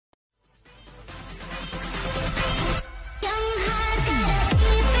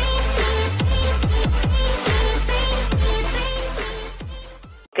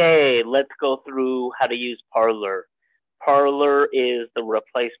Okay, let's go through how to use Parler. Parler is the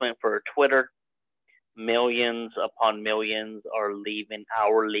replacement for Twitter. Millions upon millions are leaving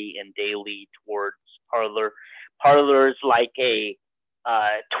hourly and daily towards Parler. Parler is like a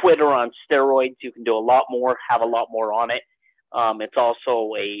Twitter on steroids. You can do a lot more, have a lot more on it. It's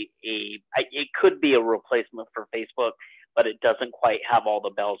also it could be a replacement for Facebook, but it doesn't quite have all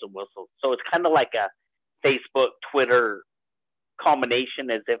the bells and whistles. So it's kind of like a Facebook, Twitter combination,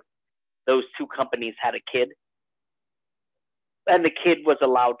 as if those two companies had a kid, and the kid was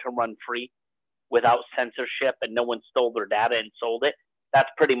allowed to run free without censorship, and no one stole their data and sold it. That's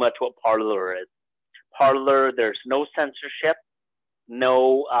pretty much what Parler is. Parler, there's no censorship,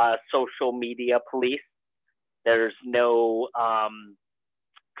 no social media police. There's no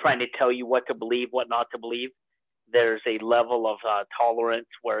trying to tell you what to believe, what not to believe. There's a level of tolerance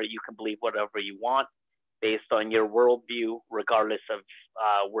where you can believe whatever you want based on your worldview, regardless of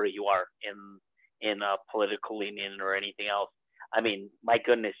where you are in political leaning or anything else. I mean, my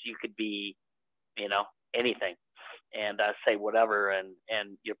goodness, you could be, anything and say whatever,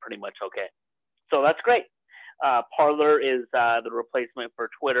 and you're pretty much okay. So that's great. Parler is the replacement for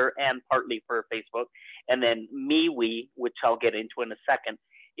Twitter and partly for Facebook. And then MeWe, which I'll get into in a second,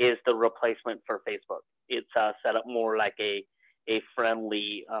 is the replacement for Facebook. It's set up more like a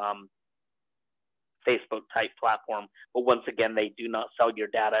friendly Facebook type platform. But once again, they do not sell your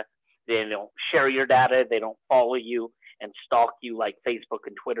data. They don't share your data. They don't follow you and stalk you like Facebook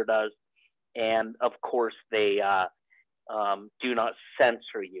and Twitter does. And of course, they do not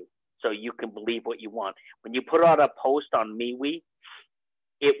censor you. So you can believe what you want. When you put out a post on MeWe,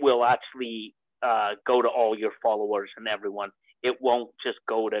 it will actually go to all your followers and everyone. It won't just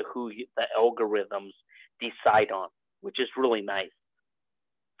go to who the algorithms decide on, which is really nice.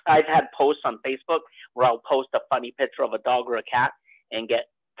 I've had posts on Facebook where I'll post a funny picture of a dog or a cat and get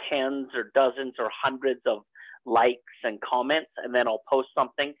tens or dozens or hundreds of likes and comments, and then I'll post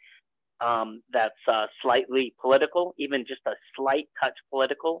something that's slightly political, even just a slight touch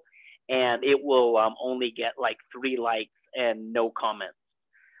political, and it will only get like 3 likes and no comments.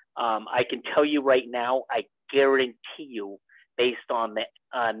 I can tell you right now, I guarantee you, based on the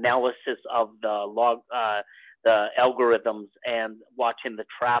analysis of the algorithms and watching the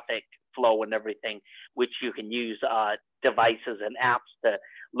traffic flow and everything, which you can use devices and apps to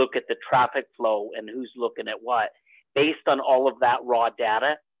look at the traffic flow and who's looking at what. Based on all of that raw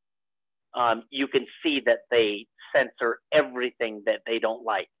data, you can see that they censor everything that they don't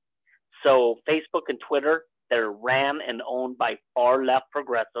like. So Facebook and Twitter, they're ran and owned by far left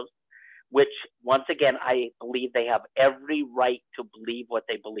progressives, which once again, I believe they have every right to believe what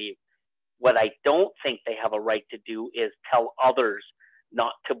they believe. What I don't think they have a right to do is tell others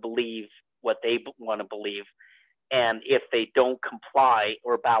not to believe what they want to believe. And if they don't comply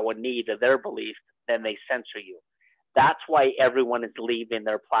or bow a knee to their beliefs, then they censor you. That's why everyone is leaving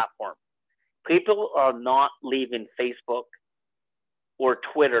their platform. People are not leaving Facebook or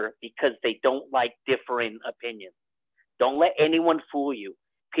Twitter because they don't like differing opinions. Don't let anyone fool you.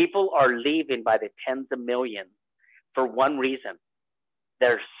 People are leaving by the tens of millions for one reason.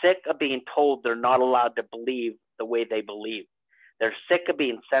 They're sick of being told they're not allowed to believe the way they believe. They're sick of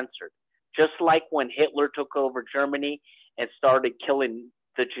being censored. Just like when Hitler took over Germany and started killing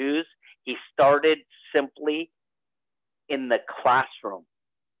the Jews, he started simply in the classroom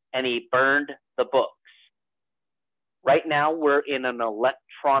and he burned the books. Right now, we're in an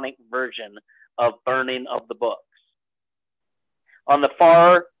electronic version of burning of the books. On the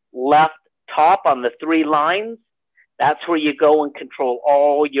far left top, on the 3 lines, that's where you go and control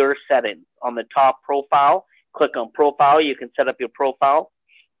all your settings. On the top profile, click on profile. You can set up your profile.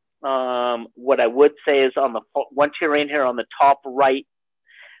 What I would say is once you're in here on the top right,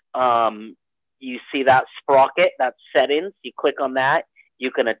 you see that sprocket, that's settings. You click on that.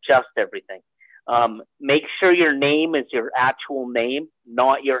 You can adjust everything. Make sure your name is your actual name,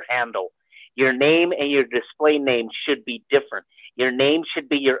 not your handle. Your name and your display name should be different. Your name should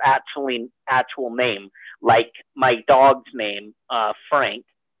be your actual name, like my dog's name, Frank,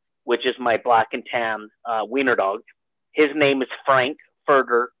 which is my black and tan wiener dog. His name is Frank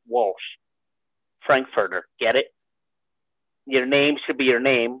Furter Walsh. Frank Furter, get it? Your name should be your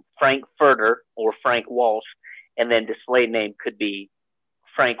name, Frank Furter or Frank Walsh, and then display name could be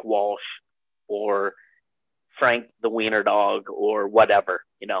Frank Walsh or Frank the wiener dog or whatever.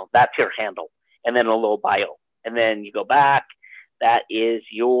 That's your handle. And then a little bio. And then you go back. That is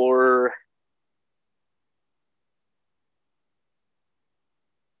your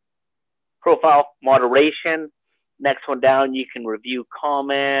profile moderation. Next one down, you can review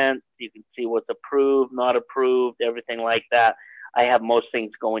comments. You can see what's approved, not approved, everything like that. I have most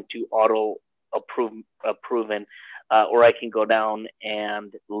things going to auto approven, or I can go down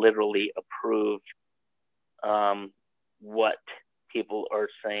and literally approve what people are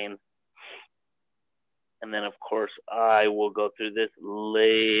saying. And then, of course, I will go through this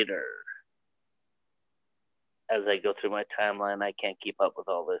later. As I go through my timeline, I can't keep up with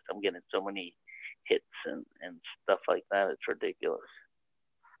all this. I'm getting so many hits and stuff like that. It's ridiculous.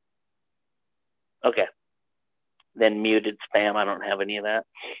 Okay. Then muted spam. I don't have any of that.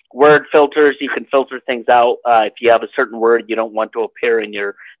 Word filters. You can filter things out. If you have a certain word you don't want to appear in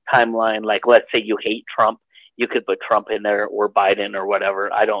your timeline, like let's say you hate Trump, you could put Trump in there or Biden or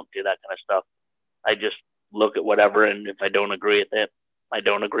whatever. I don't do that kind of stuff. I just look at whatever, and if I don't agree with it, I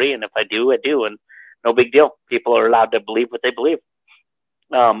don't agree. And if I do, I do. And no big deal. People are allowed to believe what they believe.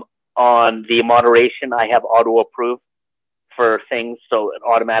 On the moderation, I have auto approve for things, so it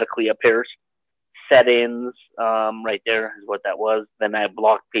automatically appears. Settings, right there is what that was. Then I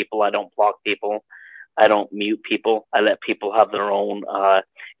block people. I don't block people. I don't mute people. I let people have their own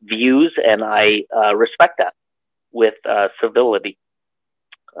views, and I respect that with civility.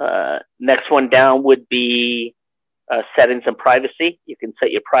 Next one down would be settings and privacy. You can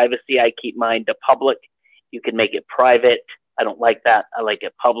set your privacy. I keep mine to public. You can make it private. I don't like that. I like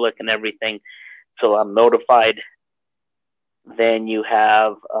it public and everything, so I'm notified. Then you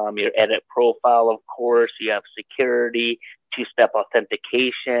have your edit profile, of course. You have security, two-step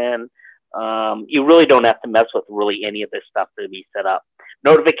authentication. You really don't have to mess with really any of this stuff to be set up.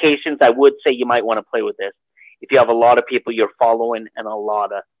 Notifications, I would say you might want to play with this. If you have a lot of people you're following and a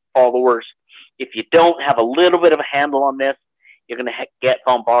lot of followers, if you don't have a little bit of a handle on this, you're going to get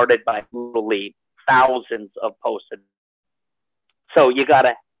bombarded by literally thousands of posts. So you got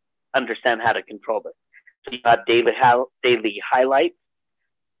to understand how to control this. So you got daily highlights,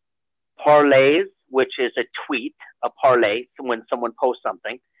 parlays, which is a tweet, a parlay, when someone posts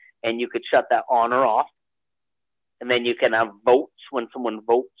something, and you could shut that on or off. And then you can have votes when someone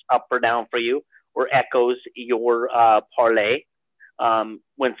votes up or down for you, or echoes your parlay.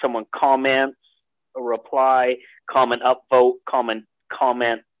 When someone comments, a reply, comment up vote, comment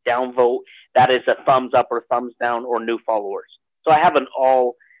down vote, that is a thumbs up or thumbs down or new followers. So I have an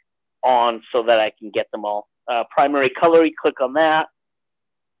all on so that I can get them all. Primary color, you click on that,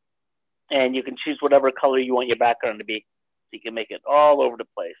 and you can choose whatever color you want your background to be. So you can make it all over the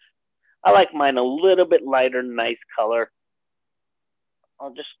place. I like mine a little bit lighter, nice color.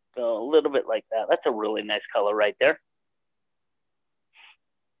 I'll just go a little bit like that. That's a really nice color right there.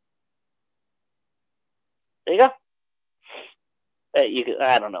 There you go.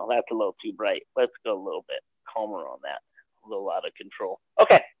 I don't know. That's a little too bright. Let's go a little bit calmer on that. A little out of control.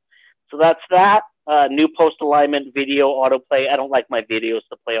 Okay. So that's that. New post alignment, video autoplay. I don't like my videos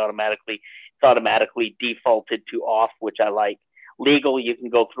to play automatically. It's automatically defaulted to off, which I like. Legal, you can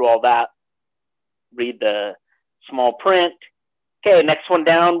go through all that. Read the small print. Okay, next one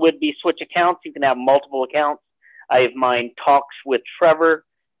down would be switch accounts. You can have multiple accounts. I have mine talks with Trevor.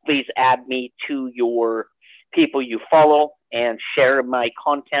 Please add me to your people you follow and share my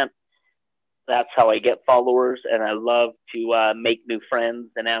content. That's how I get followers, and I love to make new friends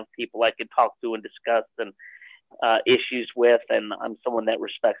and have people I can talk to and discuss and issues with, and I'm someone that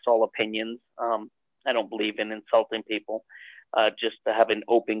respects all opinions. I don't believe in insulting people, just to have an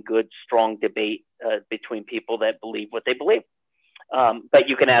open, good, strong debate between people that believe what they believe. But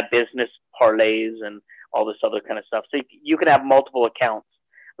you can add business parlays and all this other kind of stuff. So you can have multiple accounts.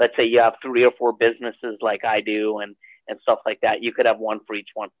 Let's say you have 3 or 4 businesses like I do and stuff like that. You could have one for each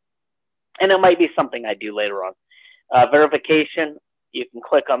one. And it might be something I do later on. Verification, you can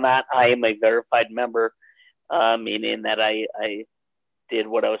click on that. I am a verified member, meaning that I did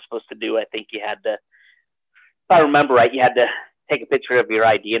what I was supposed to do. I think you had to, if I remember right, you had to take a picture of your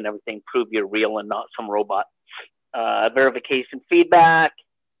ID and everything, prove you're real and not some robot. Verification feedback,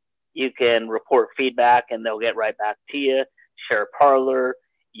 you can report feedback and they'll get right back to you. Share Parler,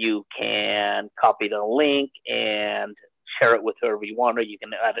 you can copy the link and share it with whoever you want, or you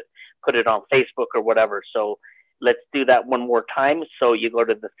can add it, put it on Facebook or whatever. So let's do that one more time. So you go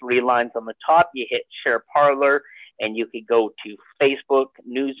to the 3 lines on the top, you hit share Parler, and you could go to Facebook,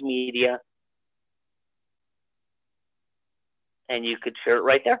 news media, and you could share it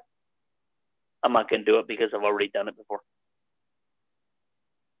right there. I'm not going to do it because I've already done it before.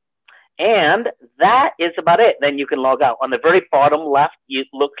 And that is about it. Then you can log out. On the very bottom left, it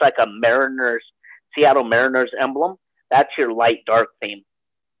looks like a Seattle Mariners emblem. That's your light dark theme.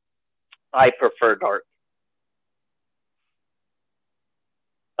 I prefer dark.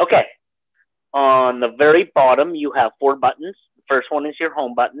 Okay. On the very bottom, you have 4 buttons. The first one is your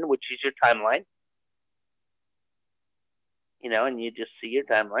home button, which is your timeline. and you just see your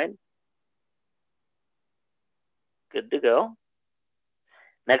timeline. Good to go.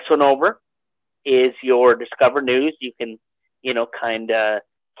 Next one over is your Discover News. You can, kind of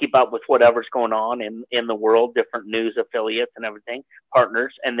keep up with whatever's going on in the world, different news affiliates and everything,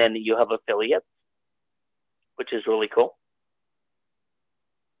 partners, and then you have affiliates, which is really cool.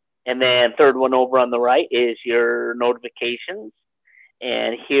 And then third one over on the right is your notifications.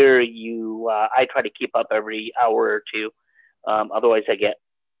 And here I try to keep up every hour or two. Otherwise, I get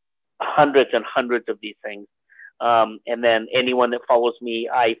hundreds and hundreds of these things. And then anyone that follows me,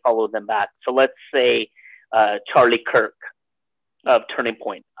 I follow them back. So let's say Charlie Kirk of Turning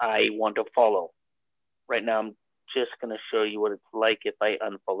Point, I want to follow. Right now, I'm just going to show you what it's like if I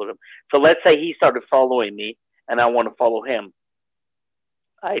unfollowed him. So let's say he started following me, and I want to follow him.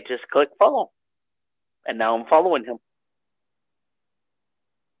 I just click follow, and now I'm following him.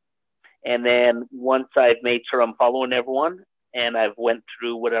 And then once I've made sure I'm following everyone, and I've went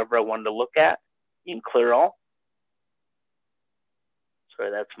through whatever I wanted to look at, you can clear all. Sorry,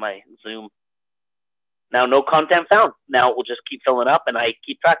 that's my Zoom. Now, no content found. Now it will just keep filling up, and I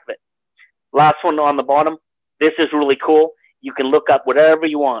keep track of it. Last one on the bottom. This is really cool. You can look up whatever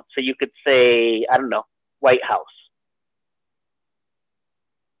you want. So you could say, I don't know, White House.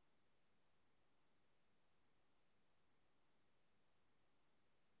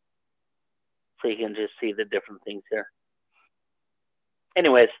 So you can just see the different things here.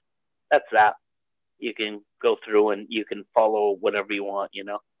 Anyways, that's that. You can go through and you can follow whatever you want,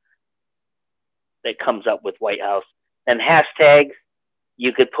 that comes up with White House. And hashtags,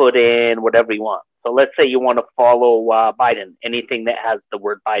 you could put in whatever you want. So let's say you want to follow Biden, anything that has the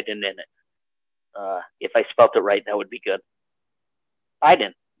word Biden in it. If I spelt it right, that would be good.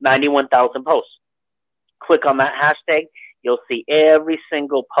 Biden, 91,000 posts. Click on that hashtag. You'll see every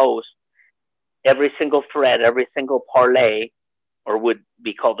single post, every single thread, every single parlay, or would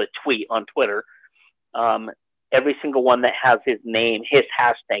be called a tweet on Twitter, every single one that has his name, his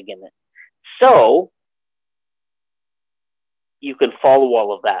hashtag in it. So you can follow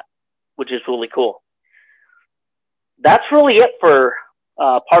all of that, which is really cool. That's really it for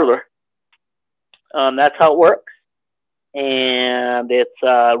Parler. That's how it works. And it's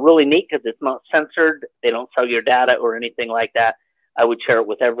really neat because it's not censored. They don't sell your data or anything like that. I would share it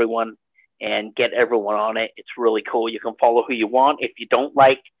with everyone and get everyone on it. It's really cool. You can follow who you want. If you don't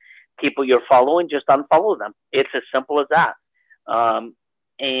like people you're following, just unfollow them. It's as simple as that.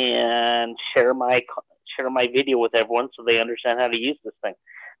 And share my video with everyone so they understand how to use this thing.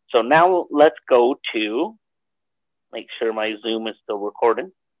 So now let's go to, make sure my Zoom is still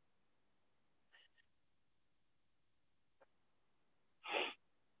recording.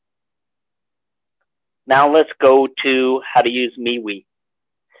 Now let's go to how to use MeWe.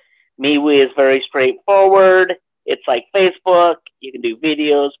 MeWe is very straightforward. It's like Facebook. You can do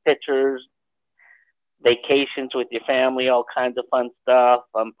videos, pictures, vacations with your family, all kinds of fun stuff.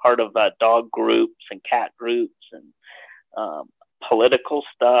 I'm part of dog groups and cat groups and political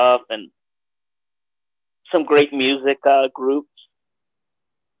stuff and some great music groups.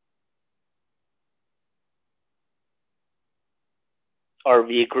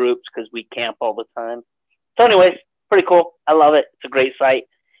 RV groups because we camp all the time. So anyways, pretty cool. I love it. It's a great site.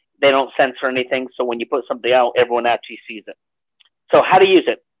 They don't censor anything, so when you put something out, everyone actually sees it. So how to use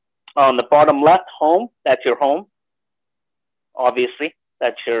it. On the bottom left, home, that's your home. Obviously,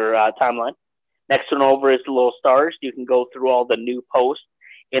 that's your timeline. Next one over is the little stars. You can go through all the new posts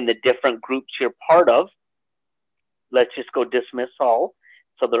in the different groups you're part of. Let's just go dismiss all.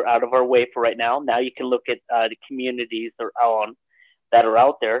 So they're out of our way for right now. Now you can look at the communities that are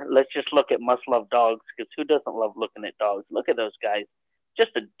out there. Let's just look at Must Love Dogs, because who doesn't love looking at dogs? Look at those guys.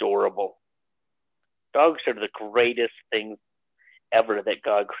 Just adorable. Dogs are the greatest things ever that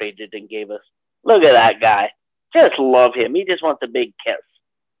God created and gave us. Look at that guy. Just love him. He just wants a big kiss.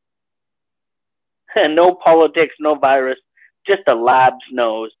 No politics, no virus, just a lab's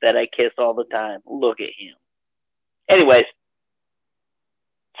nose that I kiss all the time. Look at him. Anyways,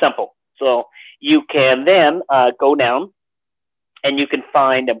 simple. So you can then go down and you can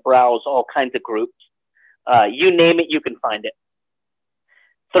find and browse all kinds of groups. You name it, you can find it.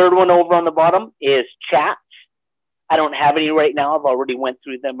 Third one over on the bottom is chats. I don't have any right now. I've already went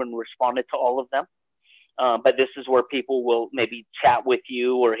through them and responded to all of them. But this is where people will maybe chat with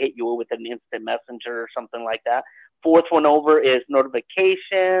you or hit you with an instant messenger or something like that. Fourth one over is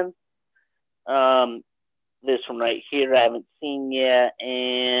notifications. This one right here I haven't seen yet.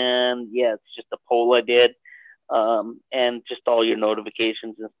 And yeah, it's just a poll I did. And just all your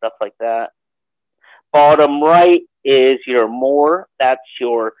notifications and stuff like that. Bottom right is your more. That's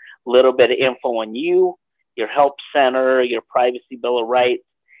your little bit of info on you. your help center, your privacy bill of rights.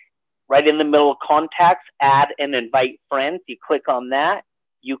 Right in the middle of contacts, add and invite friends. You click on that.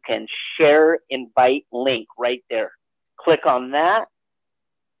 You can share invite link right there. Click on that.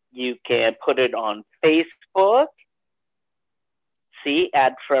 You can put it on Facebook. See,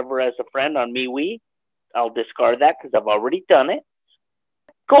 add Trevor as a friend on MeWe. I'll discard that because I've already done it.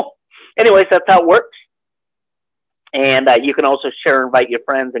 Cool. Anyways, that's how it works. And you can also share, invite your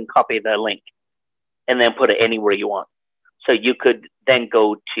friends, and copy the link, and then put it anywhere you want. So you could then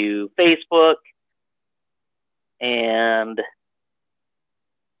go to Facebook and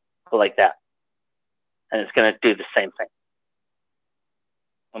go like that. And it's going to do the same thing.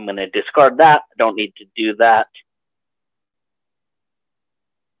 I'm going to discard that. I don't need to do that.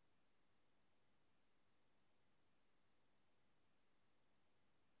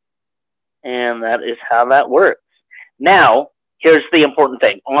 And that is how that works. Now, here's the important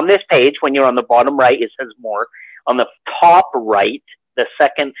thing. On this page, when you're on the bottom right, it says more. On the top right, the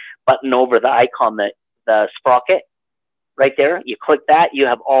second button over the icon, the sprocket, right there, you click that, you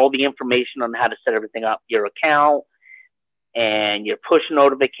have all the information on how to set everything up, your account and your push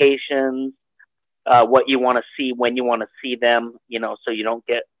notifications, what you want to see, when you want to see them, so you don't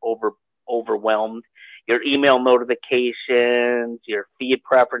get overwhelmed, your email notifications, your feed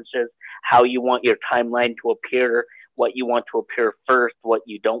preferences, how you want your timeline to appear, what you want to appear first, what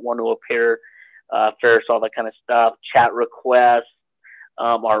you don't want to appear first, all that kind of stuff. Chat requests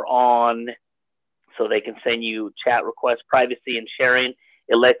are on, so they can send you chat requests. Privacy and sharing,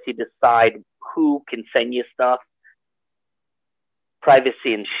 it lets you decide who can send you stuff.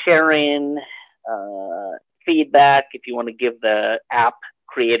 Privacy and sharing, feedback, if you want to give the app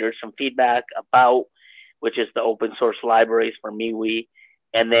creators some feedback about, which is the open source libraries for MeWe.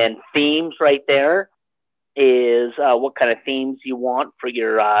 And then themes right there is what kind of themes you want for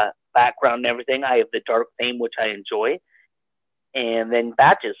your background and everything. I have the dark theme, which I enjoy. And then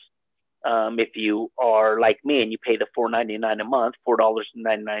badges. If you are like me and you pay the $4.99 a month,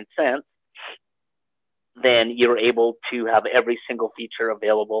 $4.99, then you're able to have every single feature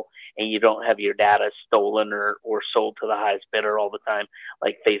available, and you don't have your data stolen or sold to the highest bidder all the time,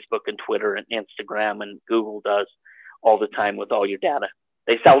 like Facebook and Twitter and Instagram and Google does all the time with all your data.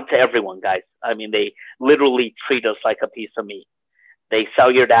 They sell it to everyone, guys. I mean, they literally treat us like a piece of meat. They sell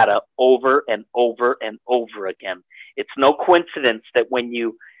your data over and over and over again. It's no coincidence that when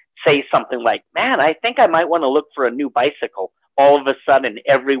you say something like, man, I think I might want to look for a new bicycle, all of a sudden,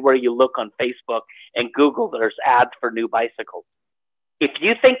 everywhere you look on Facebook and Google, there's ads for new bicycles. If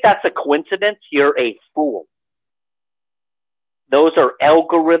you think that's a coincidence, you're a fool. Those are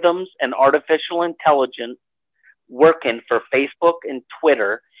algorithms and artificial intelligence working for Facebook and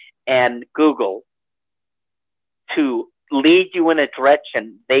Twitter and Google to lead you in a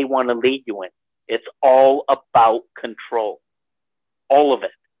direction they want to lead you in. It's all about control. All of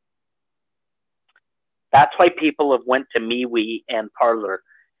it. That's why people have went to MeWe and Parler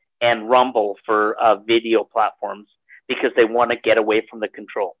and Rumble for video platforms, because they want to get away from the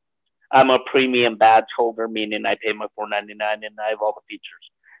control. I'm a premium badge holder, meaning I pay my $4.99 and I have all the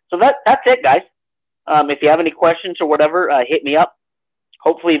features. So that's it, guys. If you have any questions or whatever, hit me up.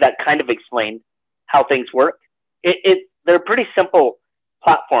 Hopefully that kind of explained how things work. They're pretty simple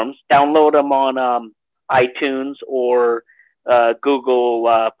platforms. Download them on iTunes or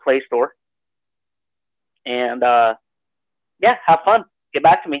Google Play Store. And yeah, have fun. Get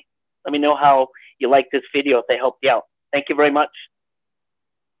back to me. Let me know how you like this video, if they helped you out. Thank you very much.